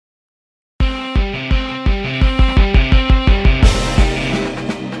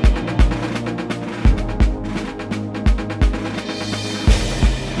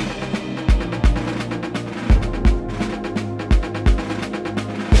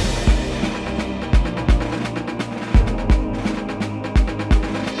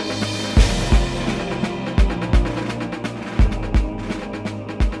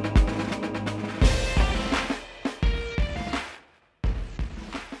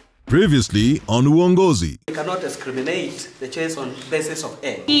Previously on Uongozi. We cannot discriminate the choice on basis of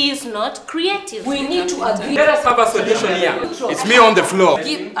age. He is not creative. We need to agree. Let us have a solution here. It's me on the floor.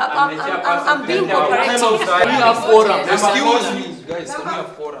 I'm being cooperative. We have forum. Excuse me, guys. We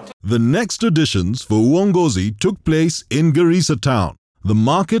have forum. The next auditions for Uongozi took place in Garissa town, the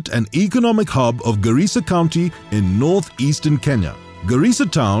market and economic hub of Garissa County in northeastern Kenya.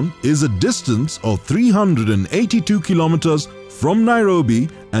 Garissa town is a distance of 382 kilometers from Nairobi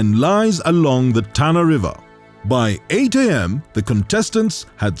and lies along the Tana River. By 8 a.m., the contestants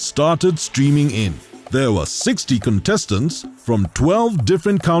had started streaming in. There were 60 contestants from 12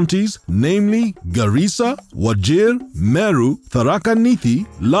 different counties, namely Garissa, Wajir, Meru, Tharaka and Meru,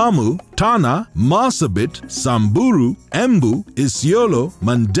 Lamu, Tana, Marsabit, Samburu, Embu, Isiolo,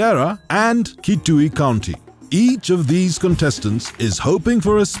 Mandera and Kitui county. Each of these contestants is hoping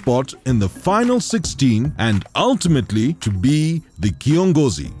for a spot in the final 16 and ultimately to be the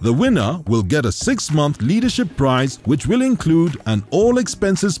Kiongozi. The winner will get a 6-month leadership prize which will include an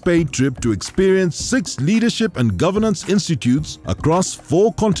all-expenses-paid trip to experience 6 leadership and governance institutes across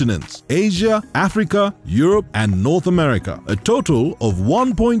 4 continents: Asia, Africa, Europe and North America. A total of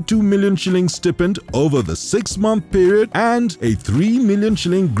 1.2 million shilling stipend over the 6-month period and a 3 million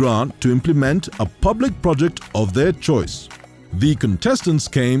shilling grant to implement a public project of their choice. The contestants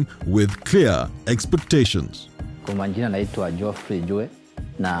came with clear expectations. Kwa majina naitwa Geoffrey Jue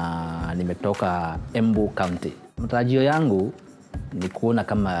na nimetoka Embu County. Matarajio yangu ni kuona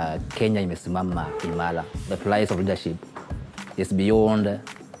kama Kenya imesimama imara. The place of leadership is beyond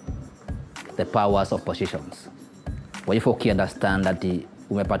the powers of positions. Kwa hivyo ukiunderstand that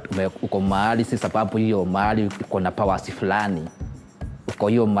uko mahali si sababu hiyo mahali uko na powers fulani, uko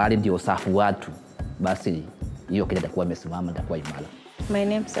hiyo mahali ndio safu watu, basi hiyo Kenya itakuwa imesimama, itakuwa imara. My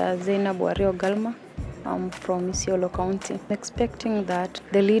name is Zainab Wario Galma. I'm from Isiolo County. I'm expecting that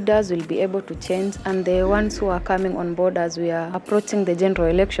the leaders will be able to change, and the ones who are coming on board as we are approaching the general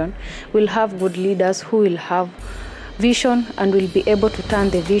election will have good leaders who will have vision and will be able to turn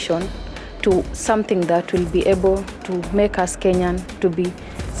the vision to something that will be able to make us Kenyan to be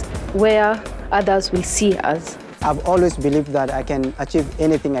where others will see us. I've always believed that I can achieve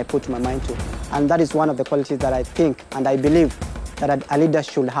anything I put my mind to, and that is one of the qualities that I think and I believe that a leader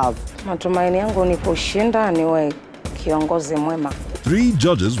should have. Matumaini yangu ni kushinda niwe kiongozi mwema. 3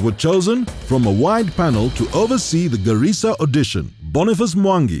 judges were chosen from a wide panel to oversee the Garissa audition. Boniface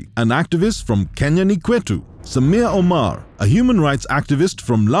Mwangi, an activist from Kenya Nikwetu, Samir Omar, a human rights activist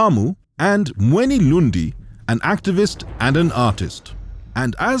from Lamu, and Mweni Lundi, an activist and an artist.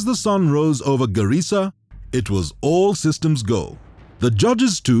 And as the sun rose over Garissa, it was all systems go. The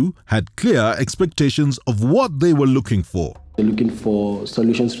judges too had clear expectations of what they were looking for. They're looking for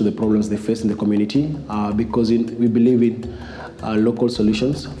solutions to the problems they face in the community because we believe in local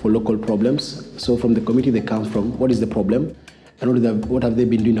solutions for local problems. So from the community they come from, what is the problem and what have they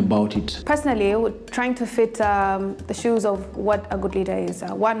been doing about it? Personally, we're trying to fit the shoes of what a good leader is.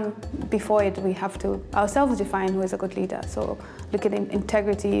 One, before it, we have to ourselves define who is a good leader. So look at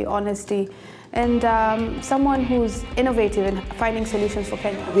integrity, honesty, and someone who's innovative in finding solutions for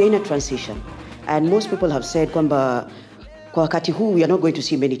Kenya. We're in a transition, and most people have said kwamba kwa wakati huu we are not going to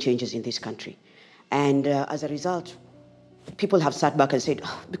see many changes in this country. And as a result, people have sat back and said,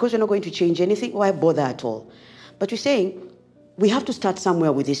 oh, because we're not going to change anything, why bother at all? But we're saying we have to start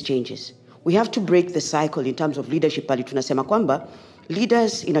somewhere with these changes. We have to break the cycle in terms of leadership. Pali tunasema kwamba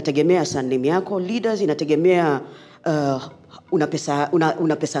leaders inategemea surname yako, leaders inategemea una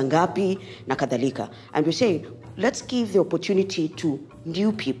pesa ngapi na kadhalika. And we're saying, let's give the opportunity to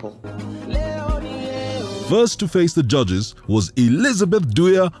new people. First to face the judges was Elizabeth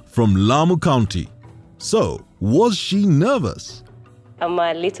Duya from Lamu County. So, was she nervous? I'm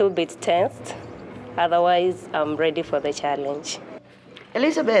a little bit tensed. Otherwise, I'm ready for the challenge.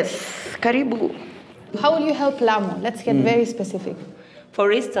 Elizabeth, karibu. How will you help Lamu? Let's get very specific.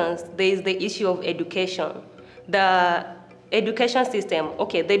 For instance, there is the issue of education. The education system,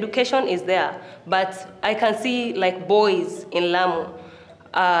 okay, the education is there, but I can see like boys in Lamu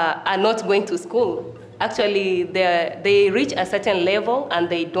are not going to school. Actually, they reach a certain level and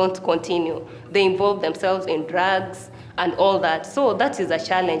they don't continue. They involve themselves in drugs and all that. So that is a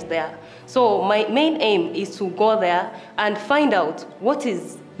challenge there. So my main aim is to go there and find out what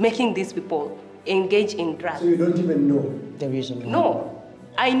is making these people engage in drugs. So you don't even know the reason why? No,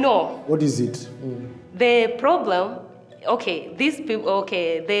 I know. What is it? The problem, okay, these people,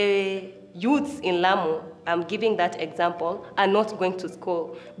 okay, the youths in Lamu, I'm giving that example, are not going to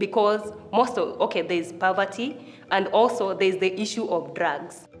school because most of, okay, there's poverty and also there's the issue of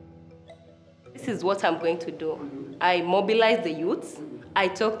drugs. This is what I'm going to do. I mobilize the youths I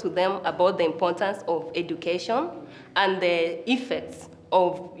talk to them about the importance of education and the effects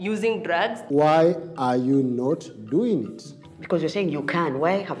of using drugs. Why are you not doing it? Because you're saying you can.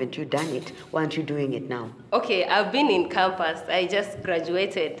 Why haven't you done it? Why aren't you doing it now? Okay, I've been in campus. I just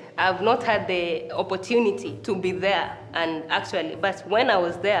graduated. I've not had the opportunity to be there and actually, but when I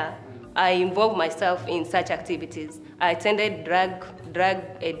was there, I involved myself in such activities. I attended drug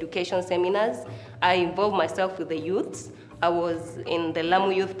education seminars. I involved myself with the youths. I was in the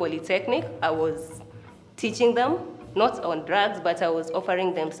Lamu Youth Polytechnic. I was teaching them, not on drugs, but I was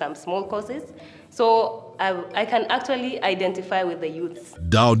offering them some small courses. So I can actually identify with the youths.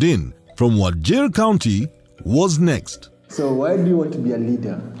 Dowdin from Wajir County was next. So why do you want to be a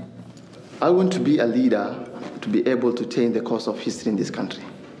leader? I want to be a leader to be able to change the course of history in this country.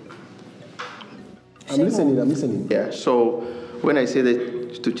 I'm listening. Yeah, so when I say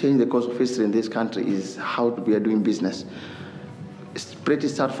that to change the course of history in this country is how we are doing business. It's pretty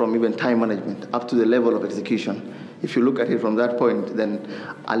start from even time management up to the level of execution. If you look at it from that point, then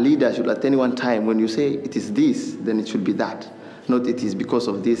a leader should at any one time, when you say it is this, then it should be that. Not it is because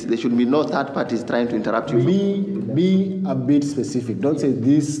of this. There should be no third parties trying to interrupt you. Be a bit specific. Don't say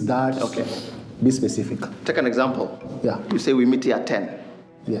this, that. Okay. Be specific. Take an example. Yeah. You say we meet here at 10.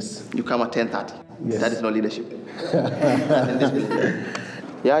 Yes. You come at 10:30. Yes. That is no leadership.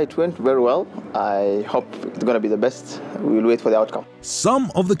 Yeah, it went very well. I hope it's going to be the best. We will wait for the outcome.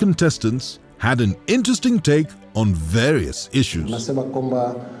 Some of the contestants had an interesting take on various issues. Nasema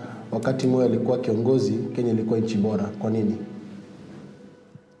kwamba wakati Moi alikuwa kiongozi, Kenya ilikuwa nchi bora. Kwa nini?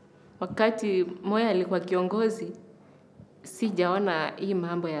 Wakati Moi alikuwa kiongozi, sijaona hii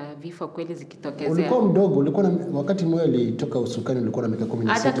mambo ya vifo kweli zikitokezea. Ulikuwa mdogo, wakati Moi alitoka usukani ulikuwa na miaka 16.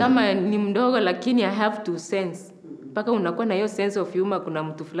 Hata kama ni mdogo, lakini I have to sense. Mpaka unakuwa na hiyo sense of humor, kuna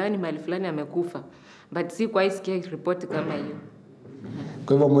mtu fulani mahali fulani amekufa. But si kwa isikia report kama hiyo.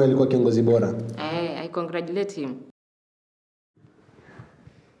 Kwa hivyo Moi alikuwa kiongozi bora. I congratulate him.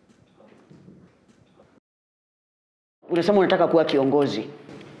 Unasema unataka kuwa kiongozi.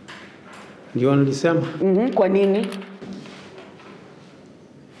 Ndio nilisema. Kwa nini?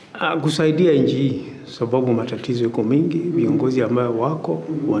 Kusaidia nchi hii, sababu matatizo yako mengi, viongozi ambao wako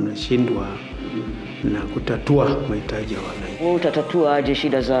wanashindwa na kutatua mahitaji ya wananchi. Wewe utatatua aje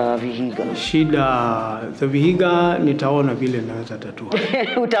shida za Vihiga? Shida za Vihiga nitaona vile naweza tatua.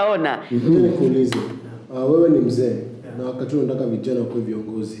 Utaona. Nikuulize. Wewe ni mzee na wakati unataka vijana kuwa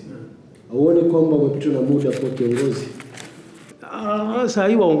viongozi. Uone kwamba umepitwa na muda kwa kiongozi? Sasa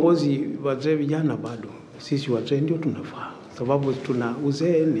hii waongozi wazee vijana bado. Sisi wazee ndio tunafaa. Sababu tuna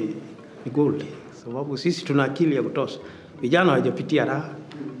uzee ni gold. Sababu sisi tuna akili ya kutosha. Vijana hawajapitia raha.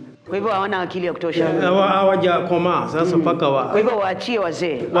 Kwa hivyo hawana akili ya kutosha. Hawajakomaa sasa paka Kwa hivyo waachie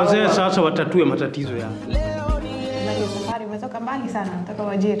wazee. Wazee sasa watatue matatizo yao. Leo safari umetoka mbali sana, nataka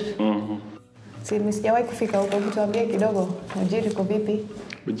Wajir. Sijawahi kufika huko, tuambie kidogo Wajir iko vipi?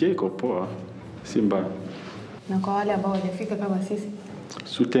 Wajir iko poa, si mbaya. Na kwa wale ambao hawajafika kama sisi,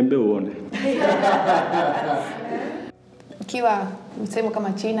 utembe uone. Ikiwa msemo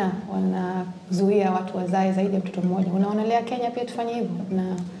kama China wanazuia watu wazae zaidi ya mtoto mmoja, unaonelea Kenya pia tufanye hivyo?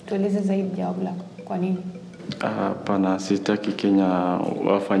 Na tueleze zaidi jawabu lako. Kwa nini? Hapana, sitaki Kenya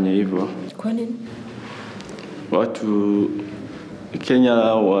wafanye hivyo. Kwa nini? Watu Kenya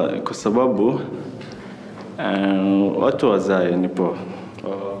kwa sababu watu wazae ni poa.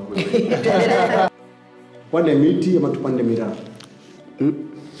 Pande miti ama tupande miraa?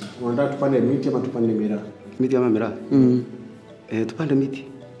 Unataka tupande miti ama tupande miraa? Miti ama miraa? Tupande miti.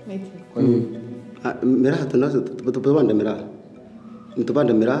 Miti. Kwa nini? Miraa tunaweza tupande miraa.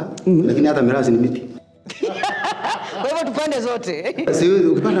 Tupande miraa, lakini hata miraa si miti. Kwa hivyo tupande zote. Si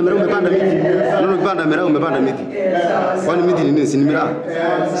ukipanda miraa umepanda miti. Ndio ukipanda miraa umepanda miti. Kwani miti ni nini? Si miraa.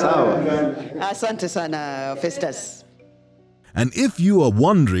 Sawa. Asante sana Festus. And if you are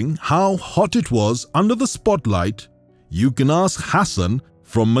wondering how hot it was under the spotlight, you can ask Hassan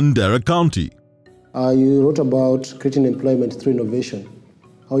from Mandera County. You wrote about creating employment through innovation.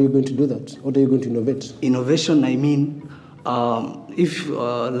 How are you going to do that? What are you going to innovate? Innovation, I mean, if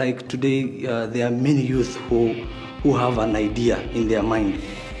like today, there are many youth who have an idea in their mind,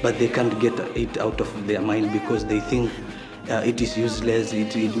 but they can't get it out of their mind because they think it is useless,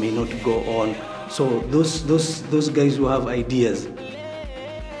 it may not go on. So those guys who have ideas.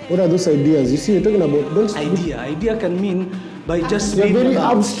 What are those ideas? You see, you're talking about idea can mean by just being very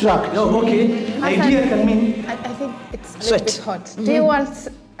abstract. Oh, okay. Idea can mean. I think it's a little bit hot. Do you want?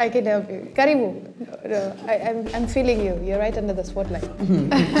 I can help you. Karibu. No, I'm feeling you. You're right under the spotlight.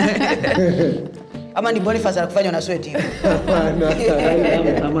 Ama ni Boniface anakufanya na sweat hiyo.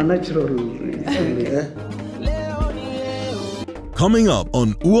 I'm a natural. Coming up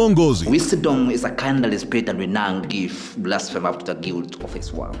on Uongozi. Wisdom is a kindly spirit and we none give blasphemy up to the guilt of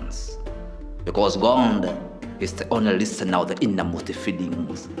his ones. Because God is the only listener of the innermost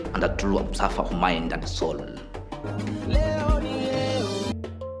feelings and the true observer of mind and soul.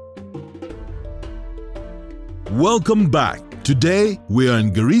 Welcome back. Today, we are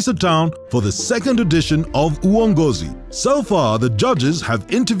in Garissa town for the second edition of Uongozi. So far, the judges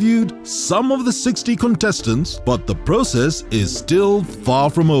have interviewed some of the 60 contestants, but the process is still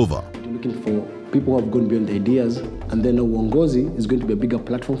far from over. We're looking for people who have gone beyond the ideas, and then Uongozi is going to be a bigger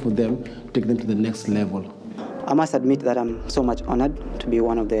platform for them to take them to the next level. I must admit that I'm so much honored to be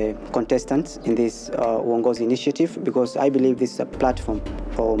one of the contestants in this Uongozi initiative, because I believe this is a platform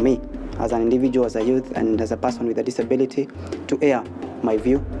for me as an individual, as a youth, and as a person with a disability to air my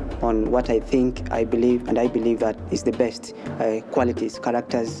view on what I think, I believe, and I believe that is the best qualities,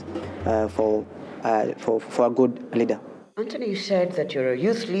 characters for a good leader. Anthony, you said that you're a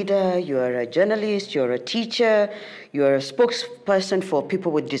youth leader, you're a journalist, you're a teacher, you're a spokesperson for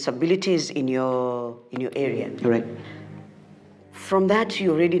people with disabilities in your area. Right. From that,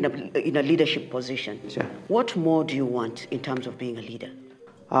 you're already in a leadership position. Sure. What more do you want in terms of being a leader?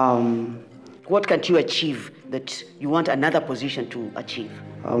 What can you achieve that you want another position to achieve?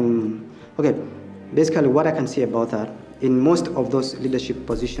 Okay, basically what I can say about that, in most of those leadership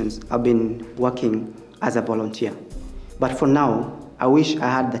positions, I've been working as a volunteer. But for now, I wish I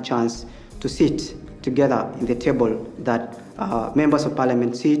had the chance to sit together in the table that members of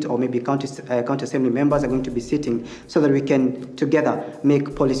parliament sit, or maybe county assembly members are going to be sitting, so that we can together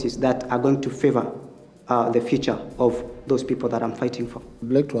make policies that are going to favor the future of those people that I'm fighting for.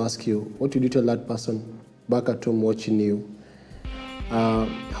 I'd like to ask you, what would you tell that person back at home watching you,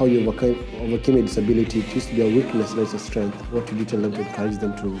 how you overcame a disability? It used to be a weakness, now it's a strength. What would you tell them to encourage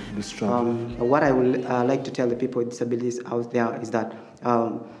them to be strong? What I would like to tell the people with disabilities out there is that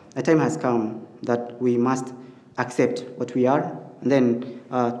a time has come that we must accept what we are, and then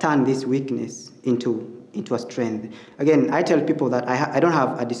turn this weakness into a strength. Again, I tell people that I don't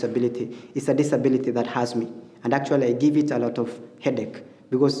have a disability. It's a disability that has me. And actually, I give it a lot of headache,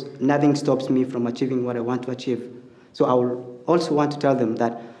 because nothing stops me from achieving what I want to achieve. So I will also want to tell them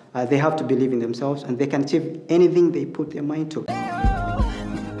that they have to believe in themselves, and they can achieve anything they put their mind to. When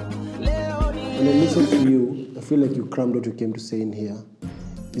I listen to you, I feel like you crammed what you came to say in here.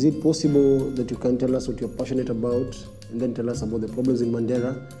 Is it possible that you can tell us what you're passionate about, and then tell us about the problems in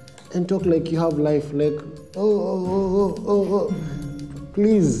Mandera, and talk like you have life, like,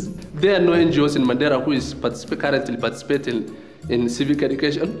 please. There are no NGOs in Mandera who is currently participating in civic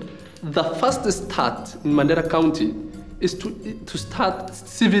education. The first start in Mandera County is to start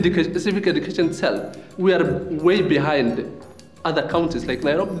civic education cell. We are way behind other counties like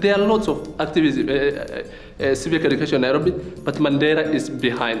Nairobi. There are lots of activities, civic education in Nairobi, but Mandera is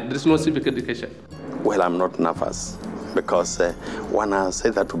behind. There is no civic education. Well, I'm not nervous, because one has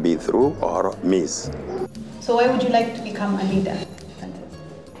either to be through or miss. So why would you like to become a leader?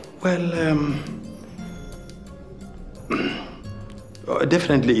 Well,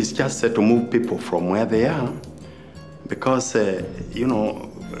 definitely it's just to move people from where they are, because, you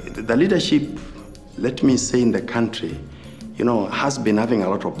know, the leadership, let me say, in the country, you know, has been having a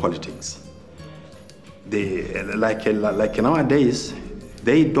lot of politics. Like nowadays,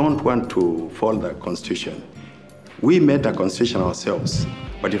 they don't want to follow the constitution. We made the constitution ourselves,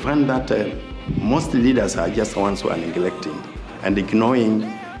 but you find that most leaders are just the ones who are neglecting and ignoring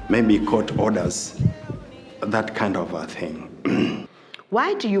maybe court orders, that kind of a thing.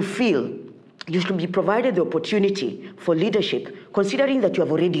 Why do you feel you should be provided the opportunity for leadership, considering that you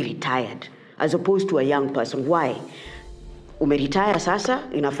have already retired, as opposed to a young person? Why? Umeretire sasa,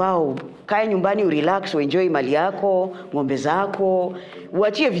 inafaa ukae nyumbani, urelax, uenjoy mali yako, ng'ombe zako,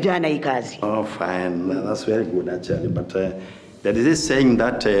 uachie vijana hii kazi. Oh, fine. That's very good, actually. But there is this saying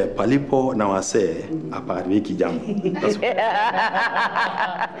that palipo na wase apariki jambo.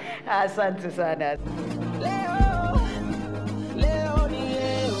 Asante sana.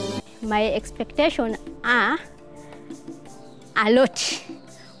 My expectations are a lot,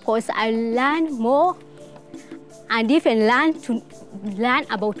 because I learn more and even learn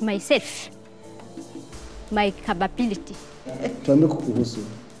about myself, my capability. Tuambie kukuhusu.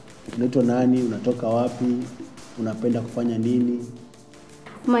 Unaitwa nani, unatoka wapi, unapenda kufanya nini?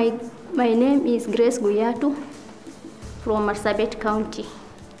 My name is Grace Guyatu from Marsabit County.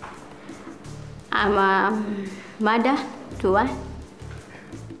 I'm a mother to one.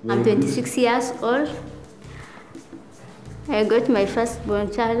 I'm 26 years old. I got my first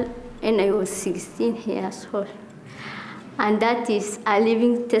born child when I was 16 years old. And that is a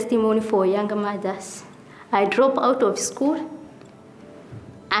living testimony for younger mothers. I dropped out of school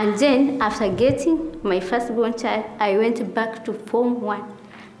And then after getting my firstborn child, I went back to Form 1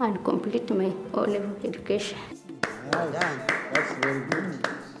 and completed my O-level education. Well done. That's very good.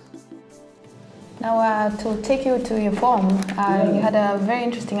 Now, to take you to your form, you had a very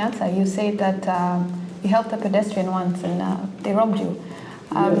interesting answer. You said that you helped a pedestrian once and they robbed you.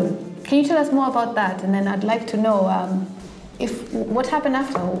 Can you tell us more about that? And then I'd like to know what happened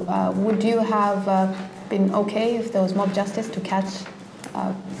after. Would you have been okay if there was mob justice to catch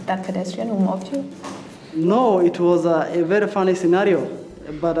that pedestrian who mobbed you? No, it was a very funny scenario,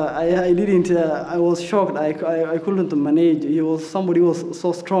 but I didn't. I was shocked. I couldn't manage. Somebody was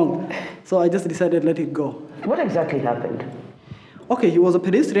so strong, so I just decided let it go. What exactly happened? Okay, he was a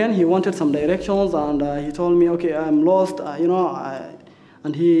pedestrian. He wanted some directions, and he told me, okay, I'm lost.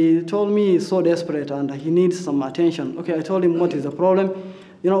 And he told me he's so desperate and he needs some attention. Okay, I told him what is the problem.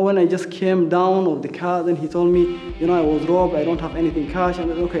 When I just came down of the car, then he told me, I was robbed, I don't have anything cash. And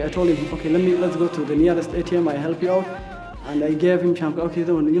okay, I told him, okay, let's go to the nearest ATM, I help you out. And I gave him chunk. Okay,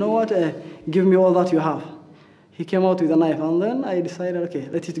 you know what, give me all that you have. He came out with a knife, and then I decided, okay,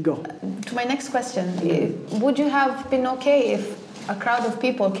 let it go. To my next question, would you have been okay if a crowd of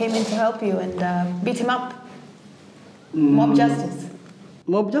people came in to help you and beat him up? Mob justice?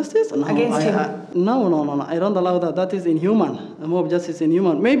 Mob justice? No, against him? No. I don't allow that. That is inhuman. Mob justice is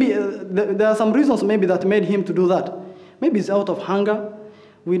inhuman. Maybe there are some reasons maybe that made him to do that. Maybe it's out of hunger.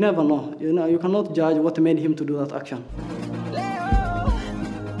 We never know. You cannot judge what made him to do that action.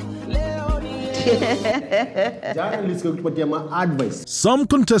 Some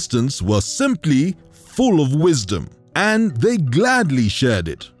contestants were simply full of wisdom, and they gladly shared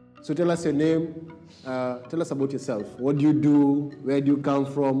it. So tell us your name. Tell us about yourself. What do you do? Where do you come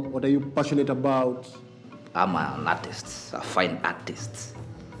from? What are you passionate about? I'm an artist, a fine artist,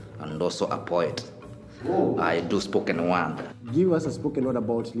 and also a poet. Oh. I do spoken word. Give us a spoken word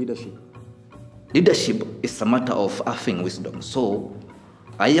about leadership. Leadership is a matter of having wisdom. So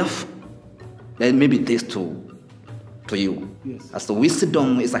I have maybe this to you. Yes. As the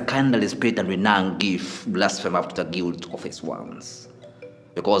wisdom is a kindly spirit and we now give blasphemy up to the guilt of his ones.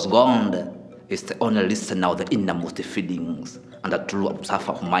 Because God is the only listener of the innermost feelings and the true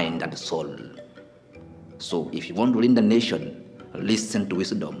observer of mind and soul. So if you want to lead the nation, listen to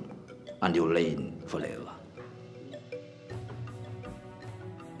wisdom and you'll reign forever.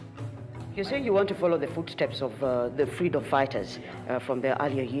 You say you want to follow the footsteps of the freedom fighters from their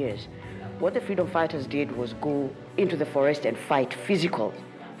earlier years. What the freedom fighters did was go into the forest and fight physical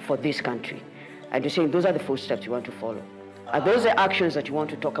for this country. And you're saying those are the footsteps you want to follow. Are those the actions that you want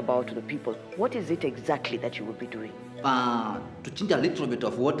to talk about to the people? What is it exactly that you will be doing? To change a little bit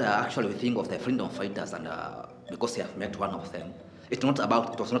of what I actually think of the freedom fighters, and because I have met one of them, it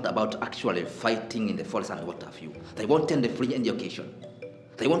was not about actually fighting in the forest and what have you. They wanted the free education.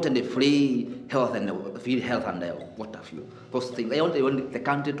 They wanted the free health and what have you. Those things. They wanted the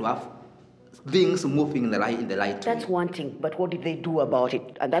country to have things moving in the right way. That's one thing, but what did they do about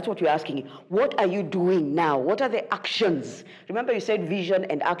it? And that's what you're asking. What are you doing now? What are the actions? Remember you said vision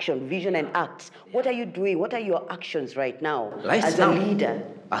and action, vision and acts. What are you doing? What are your actions right now as a leader?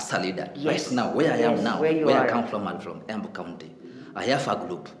 As a leader, yes. Right now, where I am now, where I come from, I'm from Embu County. I have a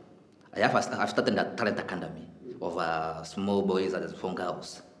group. I've started a talent academy of small boys and small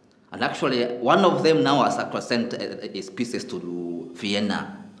girls. And actually, one of them now has sent his pieces to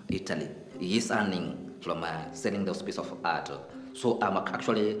Vienna, Italy. He is earning from selling those pieces of art. So I'm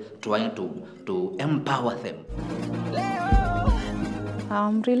actually trying to empower them.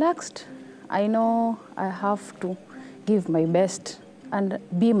 I'm relaxed. I know I have to give my best and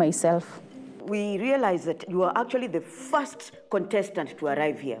be myself. We realize that you are actually the first contestant to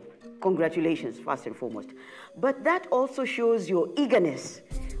arrive here. Congratulations, first and foremost. But that also shows your eagerness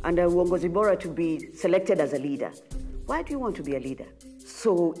under Uongozi Bora to be selected as a leader. Why do you want to be a leader?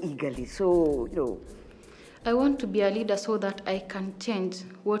 So eagerly, so, I want to be a leader so that I can change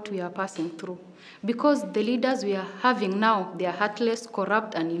what we are passing through. Because the leaders we are having now, they are heartless,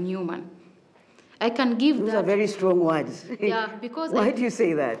 corrupt, and inhuman. I can give Those are very strong words. Yeah, because Why do you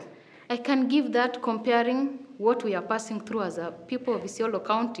say that? I can give that comparing what we are passing through as a people of Isiolo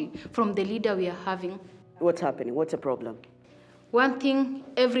County from the leader we are having. What's happening? What's the problem? One thing,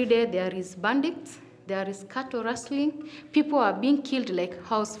 every day there is bandits, there is cattle rustling, people are being killed like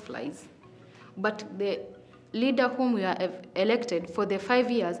houseflies. But the leader whom we have elected for the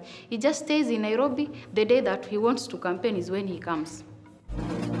 5 years, he just stays in Nairobi. The day that he wants to campaign is when he comes.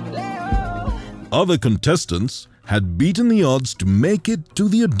 Other contestants had beaten the odds to make it to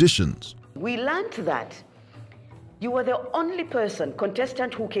the auditions. We learned that you were the only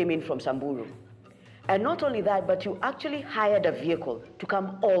contestant who came in from Samburu. And not only that, but you actually hired a vehicle to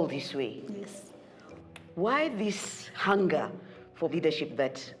come all this way. Yes. Why this hunger for leadership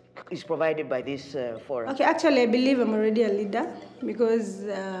that is provided by this forum? Okay, actually, I believe I'm already a leader because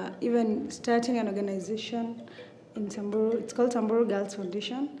even starting an organization in Samburu, it's called Samburu Girls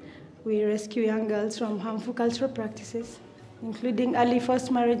Foundation. We rescue young girls from harmful cultural practices, including early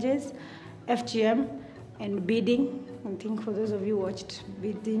forced marriages, FGM, and bidding. I think for those of you who watched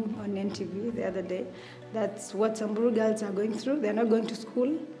bidding on NTV the other day, that's what Samburu girls are going through. They're not going to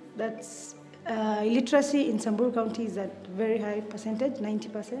school. That's illiteracy in Samburu County is at very high percentage,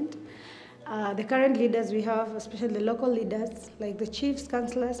 90%. The current leaders we have, especially the local leaders, like the chiefs,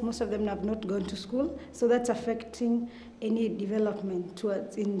 councillors, most of them have not gone to school. So that's affecting any development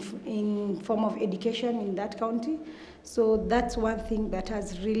towards in form of education in that county. So that's one thing that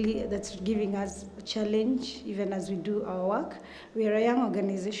that's giving us a challenge even as we do our work. We are a young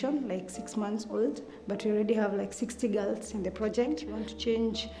organization, like 6 months old, but we already have like 60 girls in the project. We want to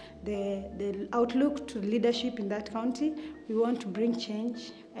change the outlook to leadership in that county. We want to bring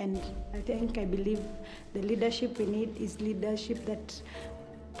change, and I believe the leadership we need is leadership that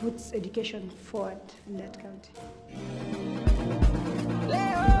puts education forward in that county.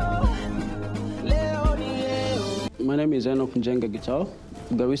 My name is Enoch Njenga Gitao,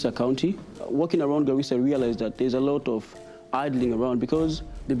 Garissa County. Walking around Garissa, I realized that there's a lot of idling around because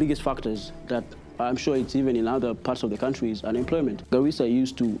the biggest factors that I'm sure it's even in other parts of the country is unemployment. Garissa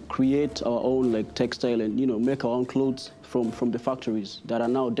used to create our own like textile and make our own clothes from the factories that are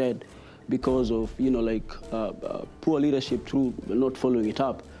now dead because of poor leadership through not following it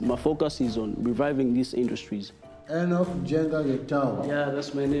up. My focus is on reviving these industries. Enoch Njenga Gitao. Yeah,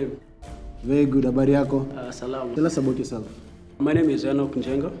 that's my name. Very good. Habari yako? Salam. Tell us about yourself. My name is Enoch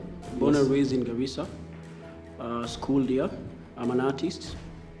Njenga, born and raised in Garissa, schooled here. I'm an artist,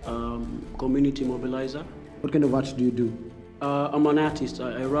 community mobilizer. What kind of art do you do? I'm an artist.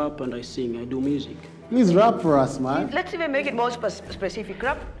 I rap and I sing. I do music. Please rap for us, man. Let's even make it more specific.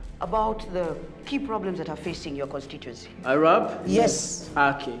 Rap about the key problems that are facing your constituency. I rap? Yes.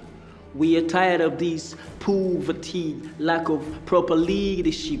 Okay. We are tired of this poverty, lack of proper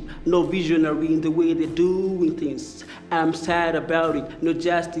leadership, no visionary in the way they're doing things. I'm sad about it, no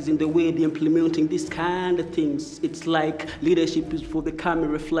justice in the way they're implementing these kind of things. It's like leadership is for the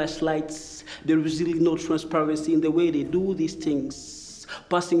camera flashlights. There is really no transparency in the way they do these things.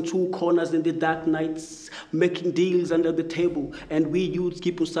 Passing through corners in the dark nights, making deals under the table, and we youths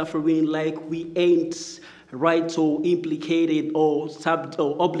keep on suffering like we ain't right or implicated or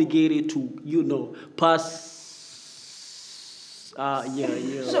obligated to, pass.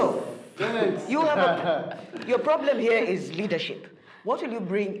 So, you have your problem here is leadership. What will you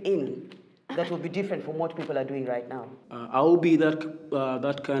bring in that will be different from what people are doing right now? I will be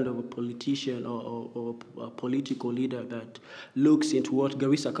that kind of a politician or a political leader that looks into what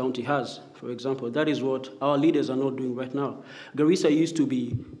Garissa County has. For example, that is what our leaders are not doing right now. Garissa used to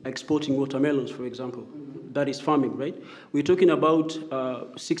be exporting watermelons, for example. That is farming, right? We're talking about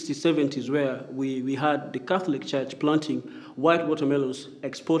 60s, 70s, where we had the Catholic Church planting white watermelons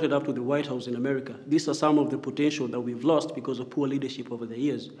exported up to the White House in America. These are some of the potential that we've lost because of poor leadership over the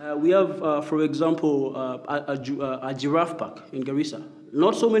years. We have, for example, a giraffe park in Garissa.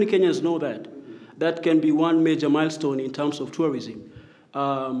 Not so many Kenyans know that. That can be one major milestone in terms of tourism.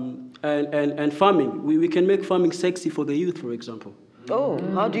 And farming. We can make farming sexy for the youth, for example. Oh,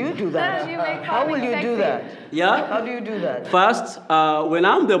 how do you do that? How will you do that? Yeah? How do you do that? First, when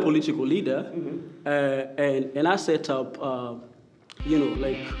I'm the political leader, and I set up,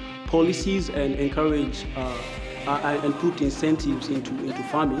 policies and encourage and put incentives into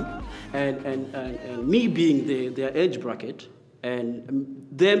farming, and me being their age bracket, and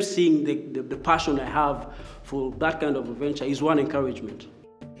them seeing the passion I have for that kind of a venture is one encouragement.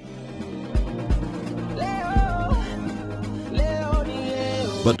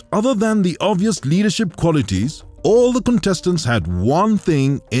 But other than the obvious leadership qualities, all the contestants had one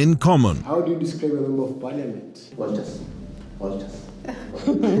thing in common. How do you describe a member of parliament? Vultures.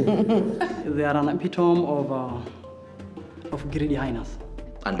 They are an epitome of greedy highness.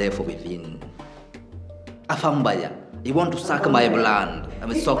 And therefore within Afambaya, you want to suck my blood. I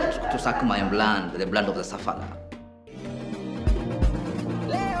mean, to suck my blood, the blood of the Safala.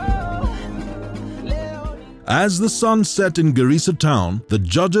 As the sun set in Garissa town, the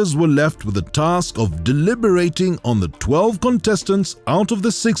judges were left with the task of deliberating on the 12 contestants out of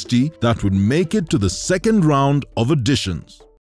the 60 that would make it to the second round of auditions.